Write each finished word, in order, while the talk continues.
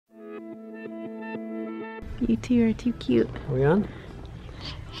You two are too cute. Are we on?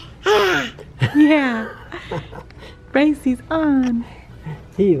 Yeah. Bracey's on.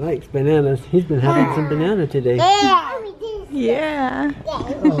 He likes bananas. He's been having some banana today. Yeah.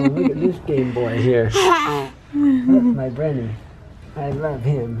 Oh, look at this Game Boy here. That's my Brenny. I love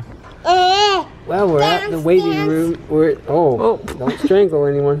him. Well, we're at the waiting room. Oh, don't strangle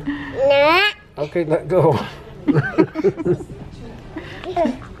anyone. Okay, let go.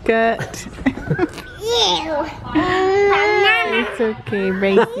 Good. It's okay,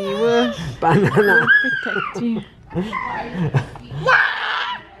 Bracey. We'll Banana. protect you.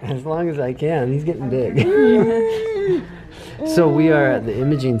 As long as I can. He's getting big. So we are at the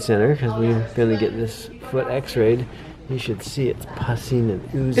imaging center because we're going to get this foot x-rayed. You should see it's pussing and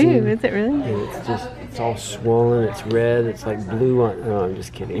oozing. Ooh, is it really? And it's all swollen, it's red, it's like blue on, oh, I'm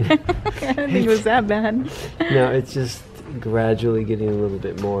just kidding. I don't think it was that bad. No, it's just gradually getting a little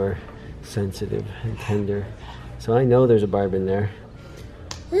bit more sensitive and tender. So I know there's a barb in there.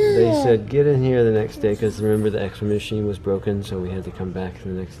 They said get in here the next day because remember the x-ray machine was broken, so we had to come back the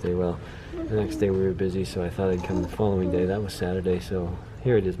next day. Well, the next day we were busy, so I thought I'd come the following day. That was Saturday, so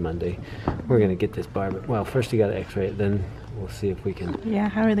here it is Monday. We're going to get this barb. Well, first you got to x-ray it, then we'll see if we can... Yeah,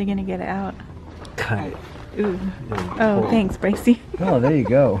 how are they going to get it out? Cut it. Ooh. Oh, thanks, Bracey. Oh, there you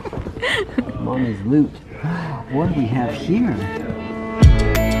go. Mommy's loot. What do we have here?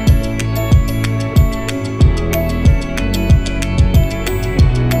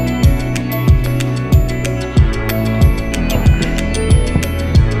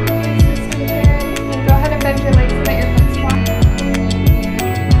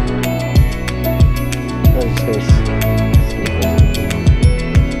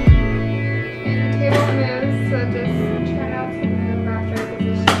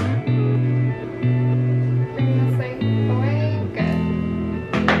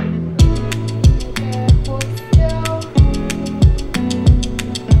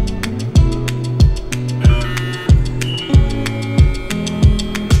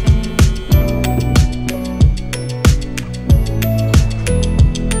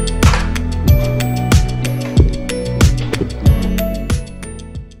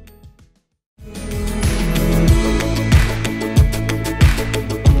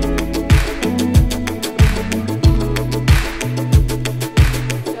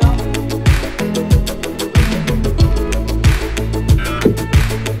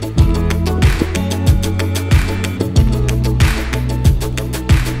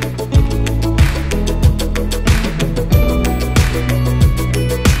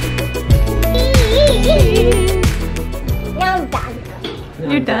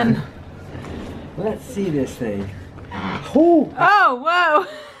 You're done. Let's see this thing. Oh, whoa.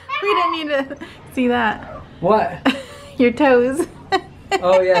 We didn't need to see that. What? Your toes.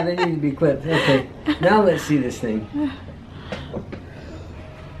 Oh yeah, they need to be clipped. Okay, now let's see this thing.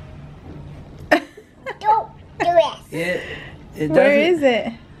 Don't do it. It Where is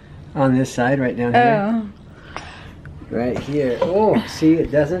it? On this side, right down here. Oh. Right here. Oh, see, it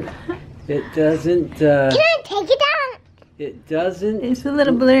doesn't. Can I take it down? It doesn't. It's a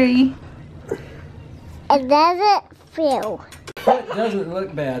little blurry. It doesn't feel. It doesn't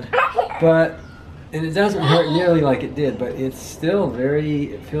look bad, but and it doesn't hurt nearly like it did. But it's still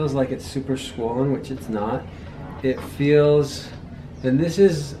very. It feels like it's super swollen, which it's not. It feels, and this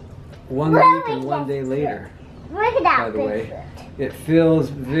is 1 week and 1 day later. Look at that. By the way, it feels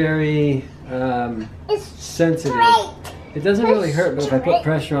very It's sensitive. straight. It doesn't really hurt, but if I put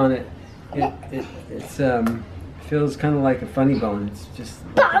pressure on it, it feels kind of like a funny bone. It's just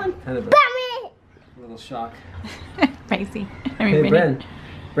kind of a little shock. Crazy. Hey,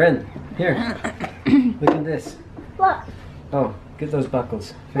 Bren, here. Look at this. What? Oh, get those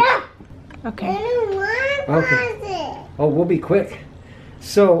buckles. Okay. Okay. Oh, we'll be quick.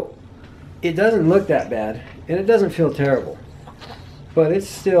 So, it doesn't look that bad, and it doesn't feel terrible. But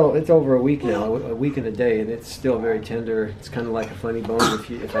it's over a week now, a week and a day, and it's still very tender. It's kind of like a funny bone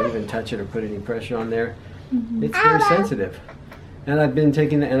if I even touch it or put any pressure on there. It's very sensitive. And I've been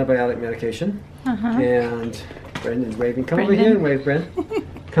taking the antibiotic medication. And Brendan's waving. Come over here and wave, Bren.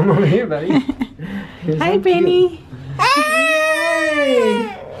 Come over here, buddy. Hi, Benny.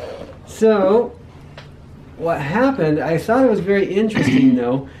 Yay! So, what happened, I thought it was very interesting,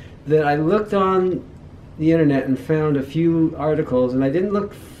 though, that I looked on the internet and found a few articles, and I didn't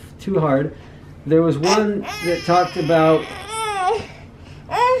look too hard. There was one that talked about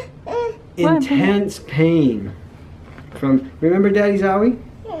intense pain from, remember Daddy Zowie?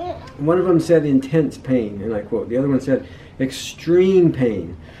 One of them said intense pain, and I quote. The other one said extreme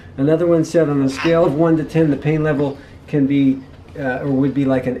pain. Another one said on a scale of 1 to 10, the pain level can be, or would be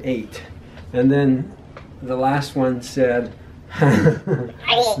like an 8. And then the last one said,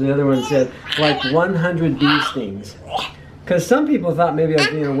 the other one said, like 100 bee stings. Because some people thought maybe I was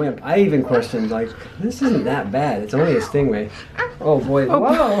being a wimp. I even questioned, like, this isn't that bad. It's only a stingray. Oh boy,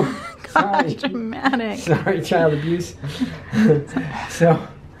 whoa! Sorry. Gosh, dramatic. Sorry, child abuse. So,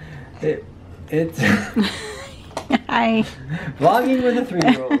 it's Hi. vlogging with a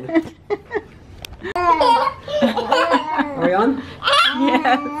 3-year-old. Are we on?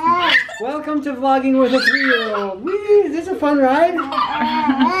 Yes. Welcome to vlogging with a 3-year-old. Whee! Is this a fun ride?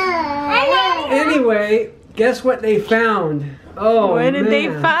 Anyway, guess what they found? Oh, What did they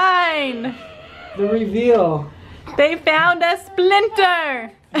man. find? The reveal. They found a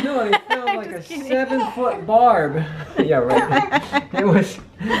splinter. No, they found like a Just kidding. 7-foot barb. Yeah, right. It was.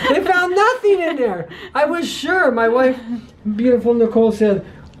 They found nothing in there. I was sure. My wife, beautiful Nicole, said,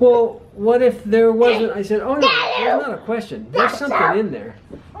 "Well, what if there wasn't?" I said, "Oh no, there's not a question. There's something in there."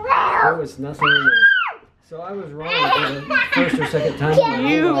 There was nothing in there. So I was wrong for the first or second time. in my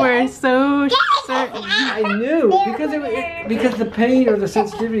You whole life. were so certain. I knew because the pain or the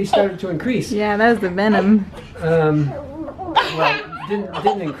sensitivity started to increase. Yeah, that was the venom. Well,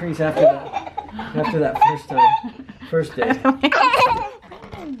 didn't increase after that first day.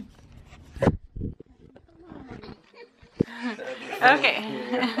 Okay.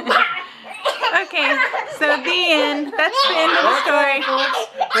 Okay, so the end. That's the end of the story.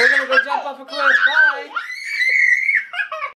 We're gonna go jump off a cliff. Bye.